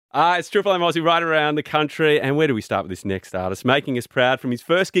It's Triple M Aussie right around the country. And where do we start with this next artist? Making us proud from his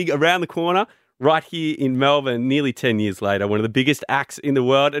first gig around the corner, right here in Melbourne, nearly 10 years later. One of the biggest acts in the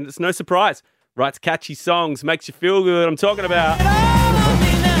world. And it's no surprise. Writes catchy songs, makes you feel good. I'm talking about...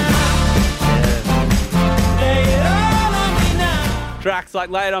 Tracks like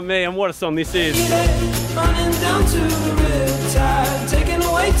Lay It On Me, and what a song this is. Running down to the riptide, taken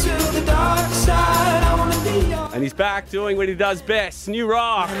away to the dark side. I wanna be yours. And he's back doing what he does best, new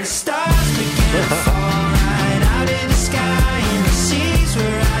rock. And the stars begin to fall right out of the sky, and the seas were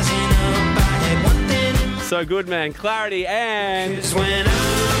rising up. I had one thing in mind. So good, man. Clarity and... 'Cause when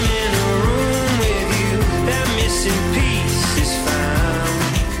I'm in a room with you, that missing piece is found.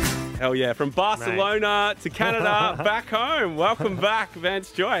 Hell yeah, from Barcelona to Canada, back home. Welcome back,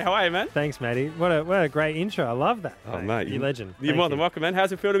 Vance Joy. How are you, man? Thanks, Matty. What a great intro. I love that. Oh, mate. You legend. You're Thank more than you. welcome, man.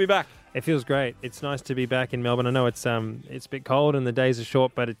 How's it feel to be back? It feels great. It's nice to be back in Melbourne. I know it's a bit cold and the days are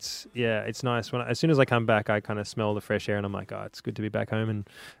short, but it's nice. As soon as I come back, I kind of smell the fresh air and I'm like, oh, it's good to be back home and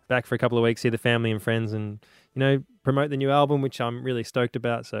back for a couple of weeks, see the family and friends and, promote the new album, which I'm really stoked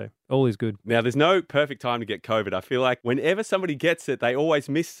about. So all is good. Now, there's no perfect time to get COVID. I feel like whenever somebody gets it, they always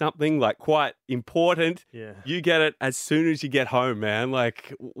miss something like quite important. Yeah. You get it as soon as you get home, man.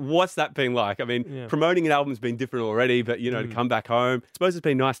 Like, what's that been like? I mean, promoting an album's been different already, but, to come back home, I suppose it's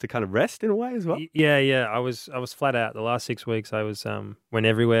been nice to kind of rest in a way as well. Yeah. I was flat out the last 6 weeks. I was went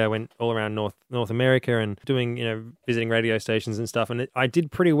everywhere. I went all around North America and doing visiting radio stations and stuff. And I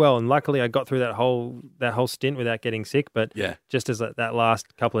did pretty well. And luckily, I got through that whole stint without getting sick. But just as that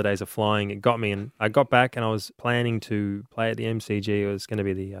last couple of days of flying, it got me. And I got back and I was planning to play at the MCG. It was going to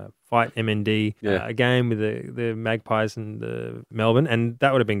be the Fight MND game with the Magpies and the Melbourne, and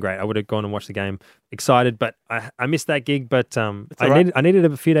that would have been great. I would have gone and watched the game, excited, but I missed that gig. But I needed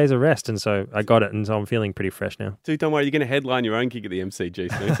a few days of rest, and so I got it, and so I'm feeling pretty fresh now. Dude, don't worry, you're going to headline your own gig at the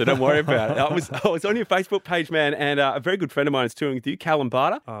MCG soon, so don't worry about it. I was on your Facebook page, man, and a very good friend of mine is touring with you, Callum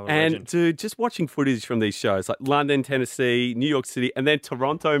Barter. Oh, and legend. dude, just watching footage from these shows like London, Tennessee, New York City, and then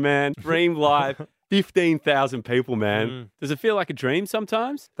Toronto, man, Dream Live. 15,000 people, man. Does it feel like a dream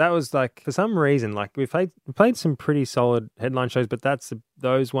sometimes? That was like, for some reason, like we played some pretty solid headline shows, but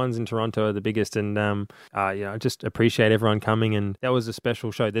those ones in Toronto are the biggest. And I just appreciate everyone coming, and that was a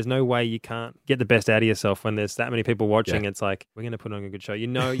special show. There's no way you can't get the best out of yourself when there's that many people watching. It's like, we're going to put on a good show. You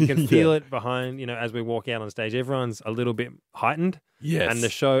can feel it behind, as we walk out on stage. Everyone's a little bit heightened. Yes. And the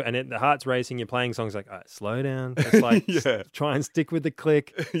show, and the heart's racing, you're playing songs like, all right, slow down. It's like, try and stick with the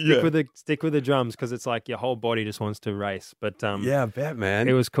click, stick with the drums, because it's like your whole body just wants to race. But I bet, man.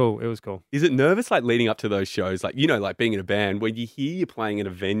 It was cool. Is it nervous, like leading up to those shows? Like, like being in a band where you hear you're playing at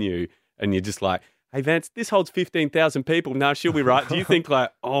a venue and you're just like, hey, Vance, this holds 15,000 people. Now, she'll be right. Do you think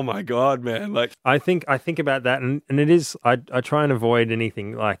like, oh my God, man? Like, I think about that, and it is, I try and avoid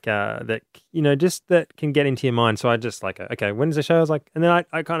anything like that, just that can get into your mind. So I just like, okay, when's the show? I was like, and then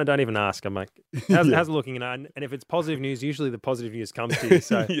I kind of don't even ask. I'm like, how's it looking? And if it's positive news, usually the positive news comes to you.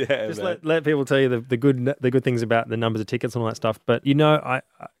 So just let people tell you the good things about the numbers of tickets and all that stuff. But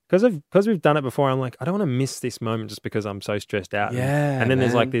because we've done it before, I'm like, I don't want to miss this moment just because I'm so stressed out. Yeah, and then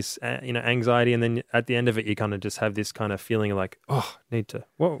there's like this, anxiety, and then at the end of it, you kind of just have this kind of feeling of like, oh,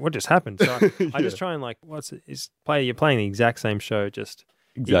 what just happened? So I just try and like, you're playing the exact same show, just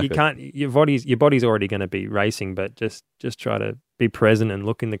exactly. You can't, your body's already going to be racing, but just try to be present and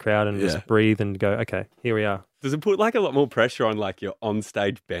look in the crowd and just breathe and go, okay, here we are. Does it put like a lot more pressure on like your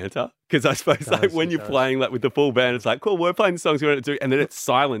on-stage banter? Because I suppose when you're playing like with the full band, it's like, cool, we're playing the songs we want to do, and then it's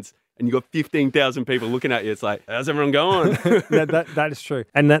silence, and you got 15,000 people looking at you. It's like, how's everyone going? that is true,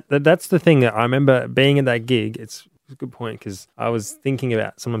 and that's the thing that I remember being at that gig. It's a good point because I was thinking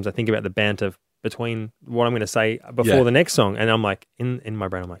about. Sometimes I think about the banter between what I'm going to say before the next song, and I'm like in my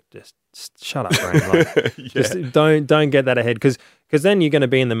brain, I'm like, just shut up, brain. Like, just don't get that ahead because then you're going to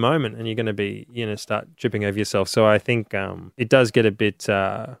be in the moment and you're going to be start tripping over yourself. So I think it does get a bit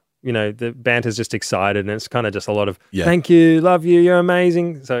the banter's just excited, and it's kind of just a lot of thank you, love you, you're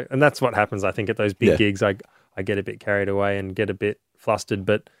amazing. So and that's what happens. I think at those big gigs, I get a bit carried away and get a bit flustered,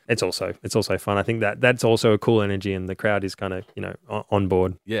 but it's also fun. I think that's also a cool energy, and the crowd is kind of on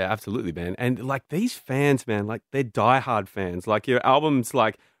board. Yeah, absolutely, man. And like these fans, man, like they're diehard fans. Like your album's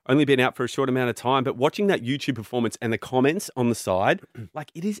like only been out for a short amount of time, but watching that YouTube performance and the comments on the side,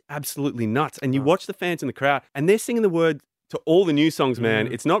 like it is absolutely nuts. And you watch the fans in the crowd, and they're singing the word to all the new songs, man,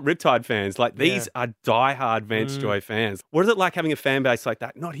 it's not Riptide fans. Like, these are diehard Vance Joy fans. What is it like having a fan base like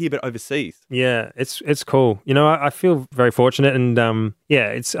that? Not here, but overseas. Yeah, it's cool. You know, I feel very fortunate, and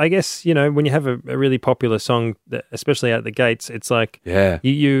it's, I guess, you know, when you have a really popular song, that, especially out the gates, it's like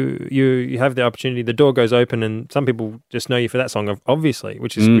you have the opportunity. The door goes open, and some people just know you for that song, obviously,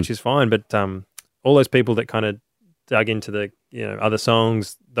 which is fine. But all those people that kind of dug into the other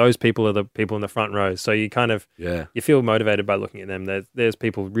songs, those people are the people in the front rows. So you kind of you feel motivated by looking at them. There's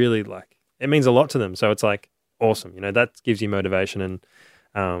people really, like, it means a lot to them. So it's like awesome. You know, that gives you motivation,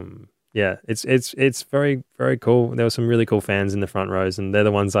 and it's very, very cool. There were some really cool fans in the front rows, and they're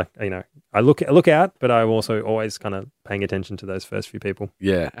the ones, like, you know, I look out, but I'm also always kind of paying attention to those first few people.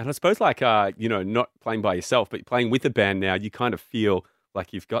 Yeah, and I suppose, like, not playing by yourself, but playing with a band now, you kind of feel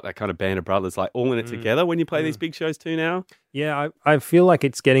like you've got that kind of band of brothers, like, all in it together when you play these big shows too now. Yeah, I feel like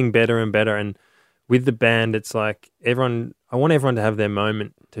it's getting better and better. And with the band, it's like I want everyone to have their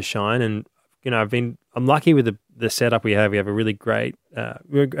moment to shine. And, you know, I'm lucky with the setup we have. We have a really great,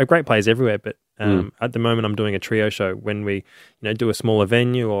 we're great players everywhere. But at the moment, I'm doing a trio show. When we, do a smaller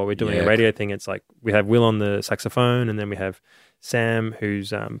venue, or we're doing a radio thing, it's like we have Will on the saxophone, and then we have Sam,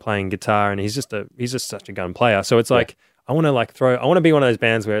 who's playing guitar, and he's just such a gun player. So it's like, I want to be one of those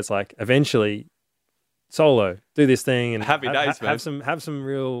bands where it's like, eventually solo, do this thing, and Happy days, man. have some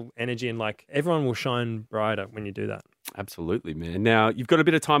real energy, and like everyone will shine brighter when you do that. Absolutely, man. Now, you've got a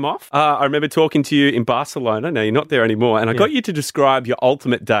bit of time off. I remember talking to you in Barcelona. Now, you're not there anymore. And I got you to describe your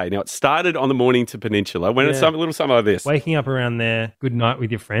ultimate day. Now, it started on the morning to Peninsula. When it's a little something like this. Waking up around there, good night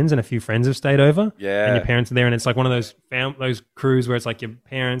with your friends, and a few friends have stayed over. Yeah. And your parents are there, and it's like one of those crews where it's like your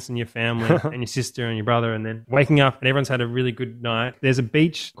parents and your family and your sister and your brother, and then waking up and everyone's had a really good night. There's a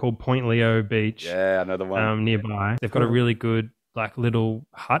beach called Point Leo Beach. Yeah, I know the one. Nearby. They've got a really good, like, little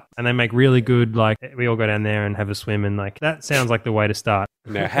hut, and they make really good, like, we all go down there and have a swim, and like, that sounds like the way to start.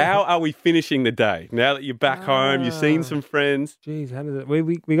 Now, how are we finishing the day? Now that you're back home, you've seen some friends. Jeez, how does it?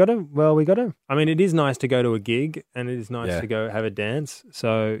 We gotta. I mean, it is nice to go to a gig, and it is nice to go have a dance.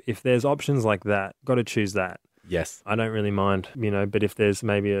 So if there's options like that, got to choose that. Yes. I don't really mind, but if there's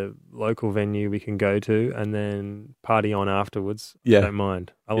maybe a local venue we can go to and then party on afterwards, I don't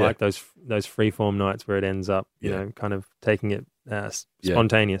mind. I like those freeform nights where it ends up, kind of taking it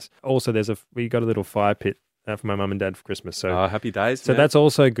spontaneous. Also, we got a little fire pit for my mum and dad for Christmas. So happy days. So that's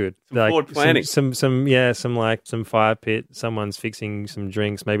also good. Some forward planning. Some fire pit. Someone's fixing some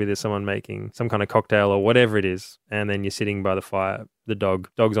drinks. Maybe there's someone making some kind of cocktail or whatever it is, and then you're sitting by the fire. The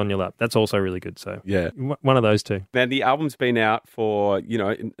dog's on your lap. That's also really good. So one of those two. Man, the album's been out for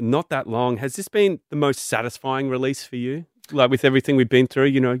not that long. Has this been the most satisfying release for you? Like, with everything we've been through,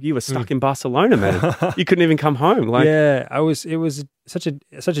 you were stuck in Barcelona, man. You couldn't even come home. Like, it was such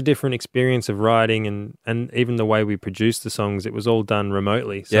a different experience of writing, and even the way we produced the songs. It was all done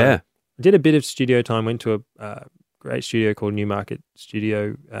remotely. So I did a bit of studio time. Went to a great studio called Newmarket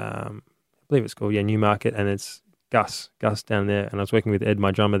Studio. I believe it's called Newmarket, and it's Gus down there, and I was working with Ed,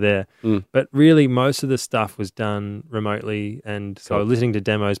 my drummer there. But really, most of the stuff was done remotely, and so I was listening to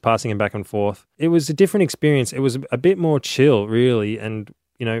demos, passing them back and forth. It was a different experience. It was a bit more chill, really, and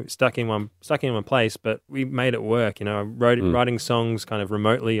stuck in one place. But we made it work. Writing songs kind of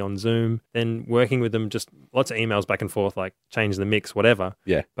remotely on Zoom, then working with them, just lots of emails back and forth, like change the mix, whatever.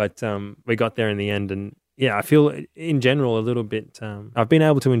 Yeah. But we got there in the end, and I feel in general a little bit. I've been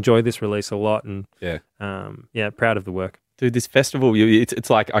able to enjoy this release a lot, and proud of the work. Dude, this festival, it's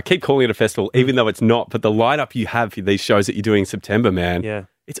like, I keep calling it a festival, even though it's not. But the lineup you have for these shows that you're doing in September, man,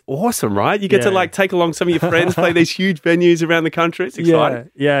 it's awesome, right? You get to like take along some of your friends, play these huge venues around the country. It's exciting.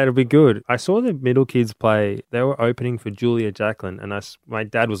 Yeah, it'll be good. I saw the Middle Kids play. They were opening for Julia Jacklin, and my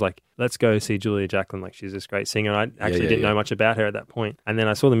dad was like, let's go see Julia Jacklin. Like, she's this great singer. I actually didn't know much about her at that point. And then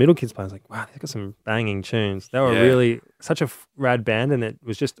I saw the Middle Kids play. I was like, wow, they've got some banging tunes. They were really such a rad band, and it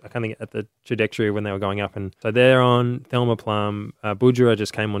was just kind of at the trajectory when they were going up. And so they're on Thelma Plum. Budra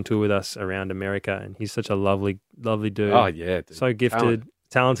just came on tour with us around America, and he's such a lovely, lovely dude. Oh, yeah. Dude. So gifted.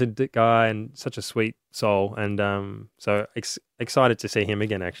 Talented guy and such a sweet soul, and so excited to see him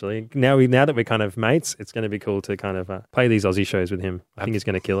again. Actually, now that we're kind of mates, it's going to be cool to kind of play these Aussie shows with him. I think he's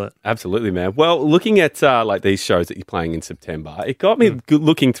going to kill it. Absolutely, man. Well, looking at like these shows that you're playing in September, it got me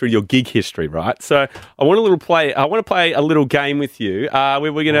looking through your gig history, right? So I want to play a little game with you.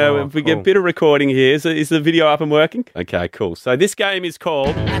 We're gonna get a bit of recording here. Is the video up and working? Okay, cool. So this game is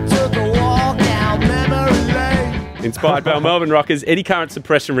called I took a walk down memory lane. Inspired by Melbourne Rockers' Eddie Current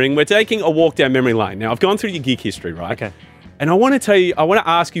Suppression Ring. We're taking a walk down memory lane. Now, I've gone through your gig history, right? Okay. And I want to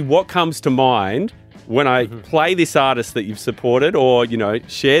ask you what comes to mind when I play this artist that you've supported or,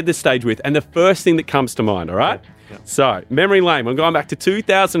 shared the stage with, and the first thing that comes to mind, all right? Okay. So, memory lane. We're going back to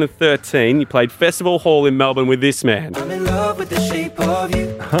 2013. You played Festival Hall in Melbourne with this man. I'm in love with the shape of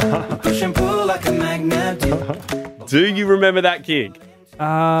you. Push and pull like a magnet do. Do you remember that gig?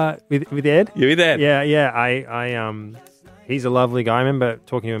 With Ed? You were there? Yeah. He's a lovely guy. I remember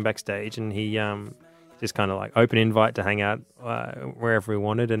talking to him backstage, and he just kind of like open invite to hang out wherever we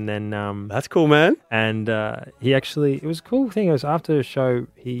wanted, and then That's cool, man. and he actually, it was a cool thing. It was after a show.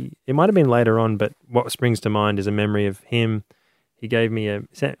 It might have been later on, but what springs to mind is a memory of him. He gave me I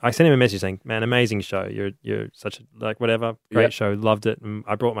sent him a message saying, "Man, amazing show. You're such a, like, whatever, great Yep. show. Loved it." And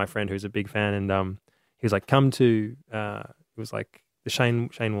I brought my friend who's a big fan, and he was like, "Come to." It was like the Shane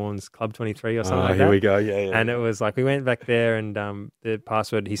Warne's Club 23 or something like here that. we go. Yeah. And it was like, we went back there, and the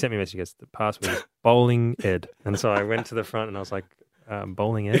password, he sent me a message, he goes, the password is Bowling Ed. And so I went to the front and I was like,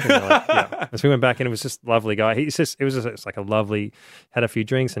 Bowling Ed? And they're like, yeah. And so we went back, and it was just a lovely guy. It's like a lovely, had a few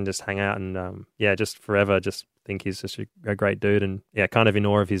drinks and just hang out, and just forever just think he's just a great dude, and kind of in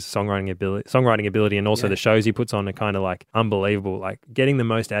awe of his songwriting ability, and also the shows he puts on are kind of like unbelievable, like getting the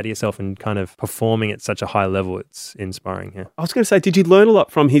most out of yourself and kind of performing at such a high level. It's inspiring. Yeah. I was going to say, did you learn a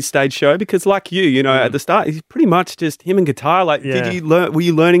lot from his stage show? Because like you know, at the start, he's pretty much just him and guitar. Like, were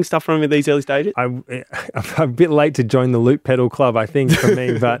you learning stuff from him at these early stages? I'm a bit late to join the loop pedal club, I think, for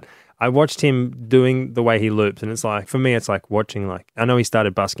me, but I watched him doing the way he loops, and it's like, for me, it's like watching, like, I know he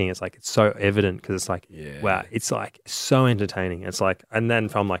started busking. It's like, it's so evident because it's like, wow, it's like so entertaining. It's like, and then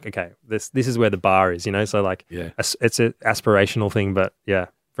I'm like, okay, this is where the bar is, you know? So like, it's an aspirational thing, but yeah,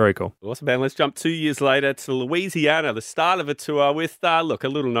 very cool. Awesome, man. Let's jump 2 years later to Louisiana, the start of a tour with, a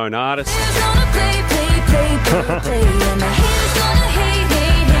little known artist.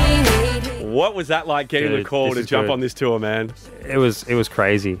 What was that like getting the Dude, call this to is jump good. on this tour, man? It was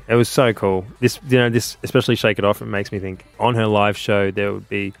crazy. It was so cool. This, especially Shake It Off, it makes me think on her live show there would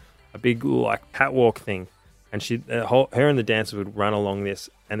be a big like catwalk thing, and her and the dancers would run along this,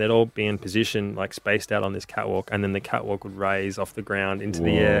 and they'd all be in position, like spaced out on this catwalk, and then the catwalk would raise off the ground into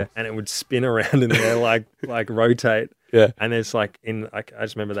the air, and it would spin around in the air, like rotate. Yeah. And it's like I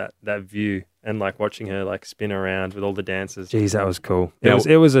just remember that view, and like watching her like spin around with all the dancers. Jeez, that was cool. Yeah.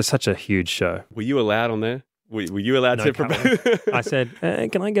 It was such a huge show. Were you allowed on there? Were you allowed No to catwalk. I said,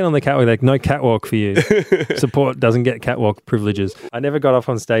 can I get on the catwalk? Like, no catwalk for you. Support doesn't get catwalk privileges. I never got off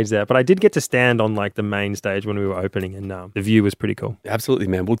on stage there, but I did get to stand on like the main stage when we were opening, and the view was pretty cool. Absolutely,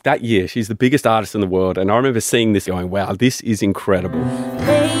 man. Well, that year, she's the biggest artist in the world, and I remember seeing this going, wow, this is incredible.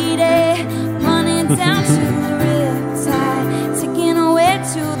 Lady, running down to the riptide, taking away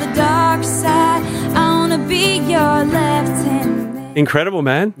to the dark side. I wanna be your left hand. Incredible,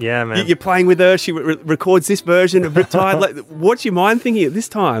 man. Yeah, man. You're playing with her. She records this version of Riptide. Like, what's your mind thinking at this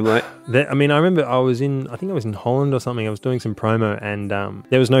time? Like, I remember I think I was in Holland or something. I was doing some promo, and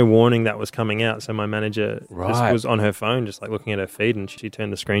there was no warning that was coming out. So my manager just Right. was on her phone, just like looking at her feed, and she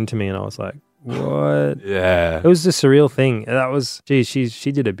turned the screen to me, and I was like, what? yeah. It was a surreal thing. That was, geez,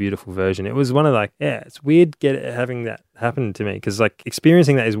 she did a beautiful version. It was one of like, it's weird having that happen to me, because like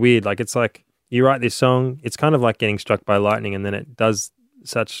experiencing that is weird. Like, it's like you write this song, it's kind of like getting struck by lightning, and then it does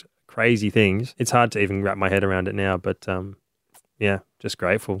such crazy things. It's hard to even wrap my head around it now, but just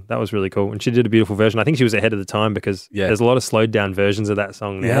grateful. That was really cool. And she did a beautiful version. I think she was ahead of the time, because there's a lot of slowed down versions of that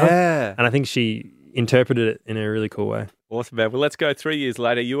song now. Yeah. And I think she interpreted it in a really cool way. Awesome, man. Well, let's go 3 years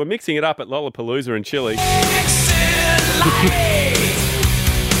later. You were mixing it up at Lollapalooza in Chile.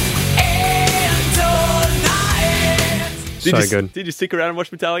 Good. Did you stick around and watch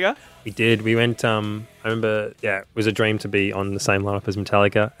Metallica? We did. We went. I remember. Yeah, it was a dream to be on the same lineup as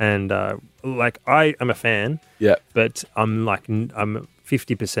Metallica, and I am a fan. Yeah. But I'm 50%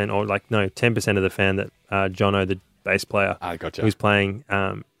 or 10% of the fan that Jono, the bass player, I gotcha. who's playing.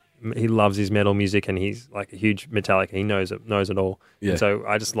 He loves his metal music, and he's like a huge Metallica. He knows it all. Yeah. And so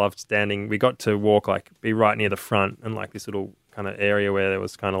I just loved standing. We got to walk be right near the front, and like this little kind of area where there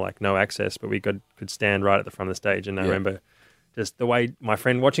was kind of like no access, but we could stand right at the front of the stage. And I remember just the way my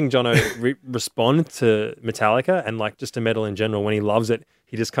friend watching Jono respond to Metallica, and like just to metal in general, when he loves it,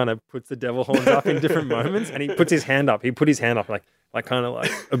 he just kind of puts the devil horns up in different moments, and he puts his hand up. He put his hand up like kind of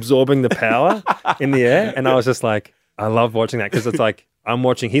like absorbing the power in the air. And I was just like, I love watching that, because it's like, I'm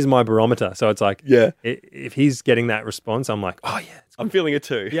watching, he's my barometer. So it's like, if he's getting that response, I'm like, oh yeah, it's I'm feeling it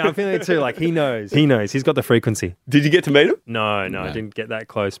too. Yeah, I'm feeling it too. Like he knows. He knows. He's got the frequency. Did you get to meet him? No, I didn't get that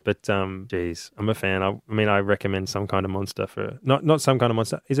close. But geez, I'm a fan. I mean, I recommend Some Kind of Monster for not Some Kind of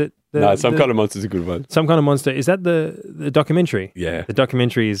Monster. Is it? Some Kind of Monster's a good one. Some Kind of Monster. Is that the documentary? Yeah. The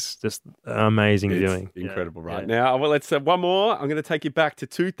documentary is just amazing It's viewing. incredible right Yeah. now. Well, let's one more. I'm going to take you back to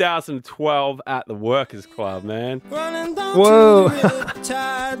 2012 at the Workers Club, man. Running down Whoa. to the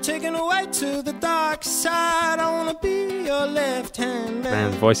riptide, taken away to the dark side. I wanna be your left hand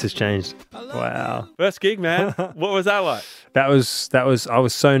Man, voice has changed. Wow. First gig, man. What was that like? That was I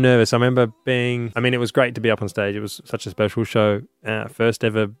was so nervous. I remember it was great to be up on stage. It was such a special show. First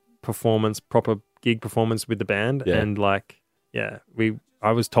ever performance, proper gig performance with the band. Yeah. And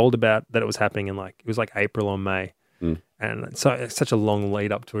I was told about that it was happening in it was like April or May. And so it's such a long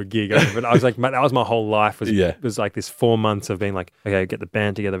lead up to a gig. But I was like, that was my whole life was like this 4 months of being like, okay, get the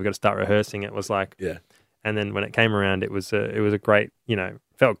band together. We've got to start rehearsing. It was like, and then when it came around, it was a great,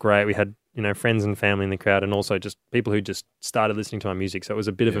 felt great. We had, friends and family in the crowd and also just people who just started listening to my music. So it was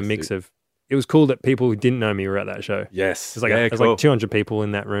a bit of a mix of, it was cool that people who didn't know me were at that show. Yes. There's like 200 people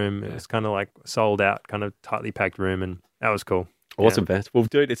in that room. It was kind of like sold out, kind of tightly packed room. And that was cool. Awesome, Vance. Well,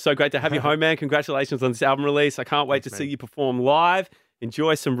 dude, it's so great to have you home, man. Congratulations on this album release. I can't wait to see you perform live.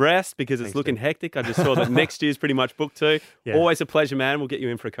 Enjoy some rest because it's looking hectic. I just saw that next year's pretty much booked too. Yeah. Always a pleasure, man. We'll get you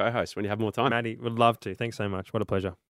in for a co-host when you have more time. Maddie, would love to. Thanks so much. What a pleasure.